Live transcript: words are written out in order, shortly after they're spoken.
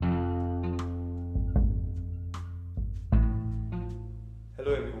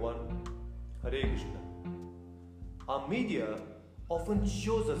Hello everyone, Hare Krishna. Our media often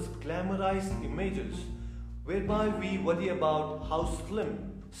shows us glamorized images whereby we worry about how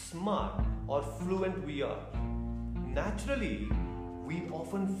slim, smart, or fluent we are. Naturally, we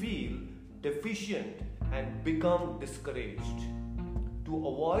often feel deficient and become discouraged. To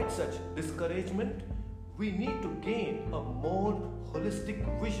avoid such discouragement, we need to gain a more holistic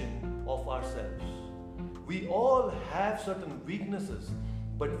vision of ourselves. We all have certain weaknesses,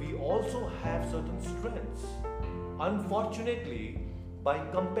 but we also have certain strengths. Unfortunately, by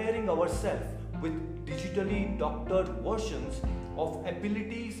comparing ourselves with digitally doctored versions of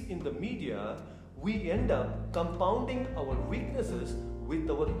abilities in the media, we end up compounding our weaknesses with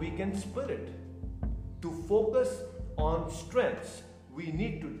our weakened spirit. To focus on strengths, we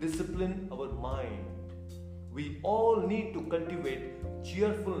need to discipline our mind. We all need to cultivate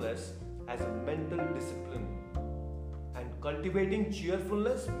cheerfulness as a mental discipline. And cultivating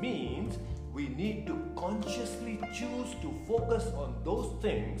cheerfulness means we need to consciously choose to focus on those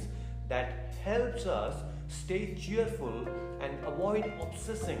things that helps us stay cheerful and avoid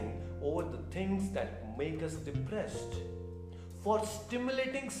obsessing over the things that make us depressed. For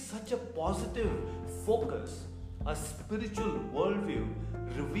stimulating such a positive focus, a spiritual worldview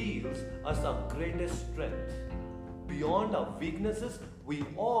reveals us our greatest strength. Beyond our weaknesses, we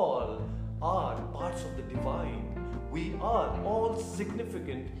all are parts of the divine. We are all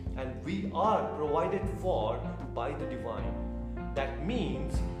significant and we are provided for by the divine. That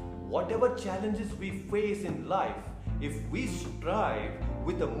means whatever challenges we face in life, if we strive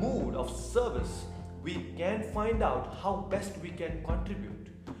with a mood of service, we can find out how best we can contribute.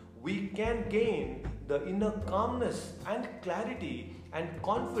 We can gain the inner calmness and clarity and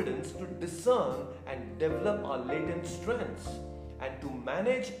confidence to discern and develop our latent strengths and to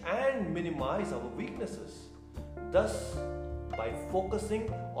manage and minimize our weaknesses. Thus, by focusing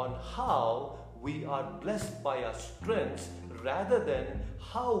on how we are blessed by our strengths rather than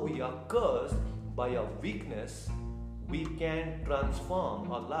how we are cursed by our weakness, we can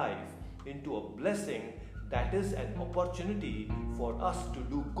transform our life into a blessing that is an opportunity for us to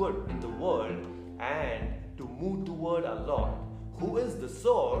do good in the world and to move toward our Lord, who is the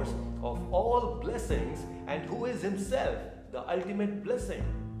source of all blessings and who is Himself the ultimate blessing.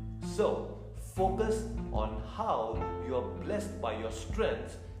 So, focus on how you are blessed by your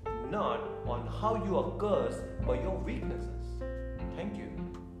strengths, not on how you are cursed by your weaknesses. Thank you.